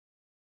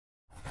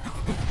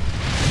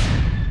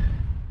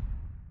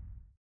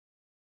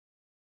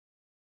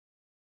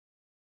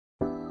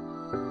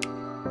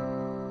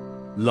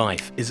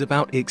Life is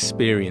about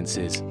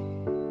experiences.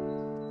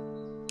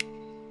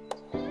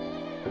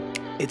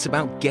 It's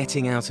about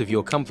getting out of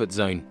your comfort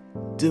zone,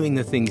 doing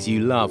the things you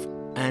love,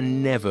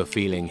 and never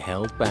feeling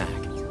held back.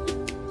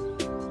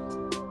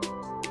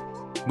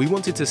 We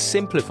wanted to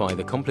simplify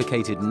the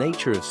complicated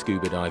nature of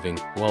scuba diving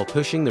while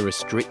pushing the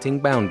restricting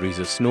boundaries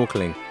of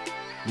snorkeling.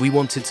 We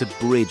wanted to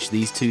bridge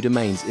these two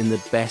domains in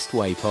the best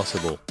way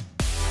possible.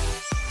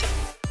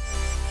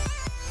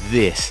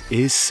 This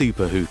is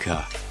SUPA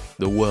HUKA,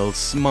 the world's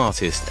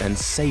smartest and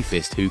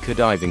safest hookah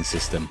diving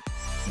system.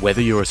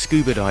 Whether you're a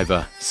scuba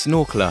diver,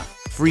 snorkeler,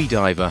 free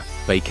diver,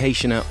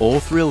 vacationer or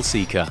thrill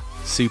seeker,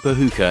 SUPA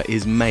HUKA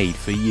is made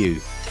for you.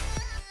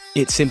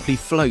 It simply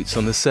floats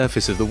on the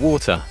surface of the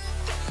water.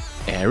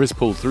 Air is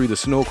pulled through the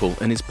snorkel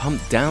and is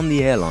pumped down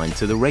the airline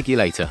to the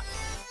regulator,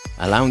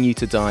 allowing you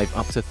to dive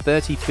up to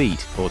 30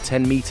 feet or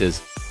 10 meters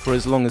for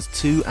as long as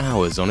 2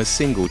 hours on a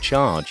single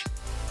charge.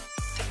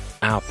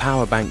 Our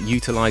power bank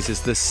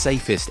utilizes the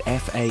safest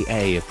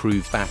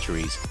FAA-approved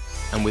batteries,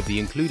 and with the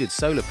included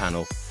solar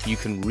panel, you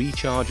can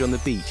recharge on the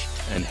beach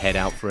and head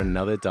out for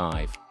another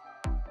dive.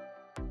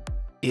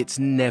 It's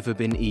never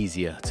been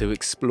easier to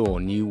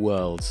explore new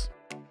worlds.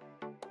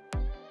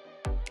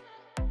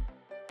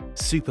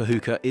 SUPA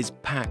HUKA is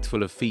packed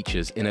full of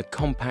features in a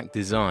compact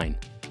design.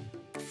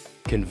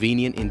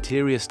 Convenient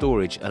interior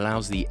storage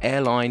allows the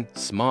airline,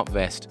 smart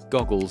vest,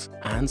 goggles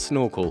and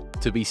snorkel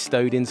to be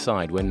stowed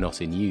inside when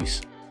not in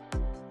use.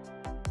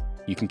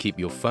 You can keep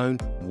your phone,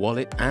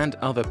 wallet and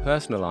other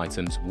personal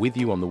items with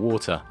you on the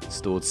water,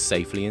 stored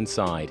safely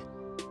inside.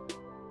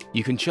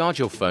 You can charge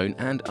your phone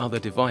and other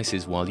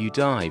devices while you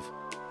dive.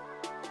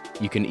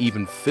 You can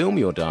even film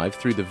your dive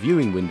through the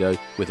viewing window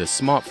with a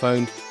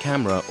smartphone,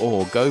 camera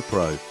or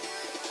GoPro.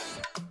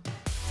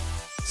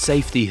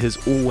 Safety has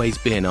always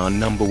been our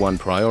 #1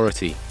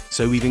 priority,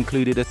 so we've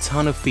included a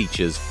ton of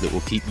features that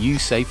will keep you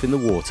safe in the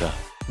water.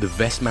 The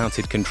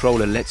vest-mounted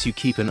controller lets you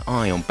keep an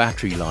eye on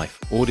battery life,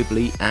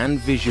 audibly and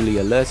visually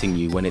alerting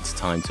you when it's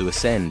time to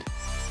ascend.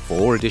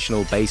 4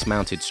 additional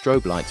base-mounted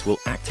strobe lights will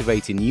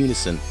activate in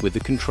unison with the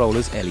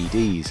controller's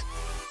LEDs.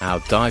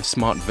 Our Dive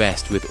Smart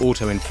vest with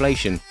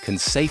auto-inflation can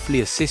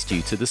safely assist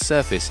you to the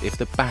surface if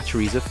the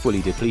batteries are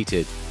fully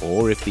depleted,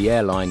 or if the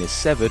airline is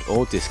severed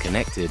or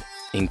disconnected.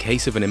 In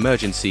case of an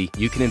emergency,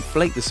 you can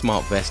inflate the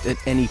smart vest at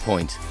any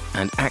point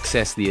and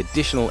access the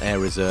additional air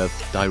reserve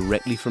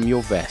directly from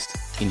your vest,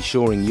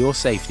 ensuring your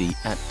safety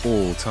at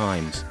all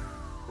times.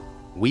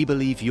 We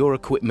believe your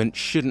equipment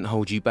shouldn't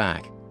hold you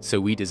back,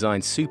 so we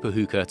designed SUPA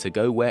HUKA to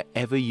go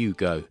wherever you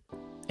go.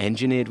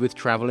 Engineered with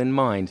travel in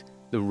mind,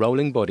 the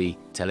rolling body,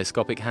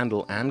 telescopic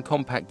handle and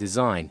compact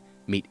design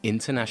meet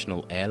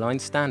international airline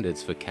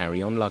standards for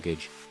carry-on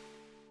luggage.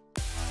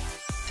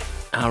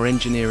 Our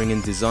engineering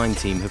and design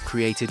team have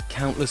created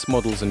countless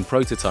models and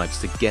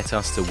prototypes to get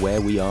us to where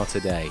we are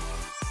today.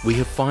 We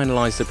have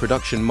finalized the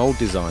production mold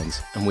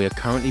designs and we are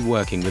currently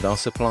working with our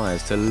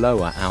suppliers to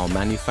lower our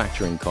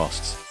manufacturing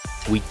costs.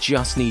 We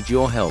just need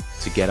your help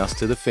to get us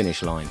to the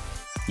finish line.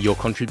 Your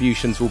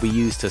contributions will be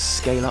used to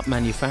scale up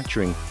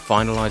manufacturing,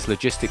 finalize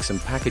logistics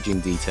and packaging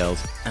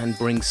details, and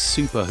bring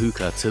SUPA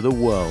HUKA to the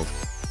world.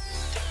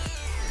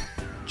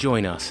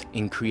 Join us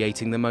in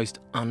creating the most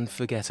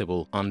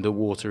unforgettable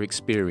underwater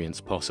experience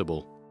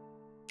possible.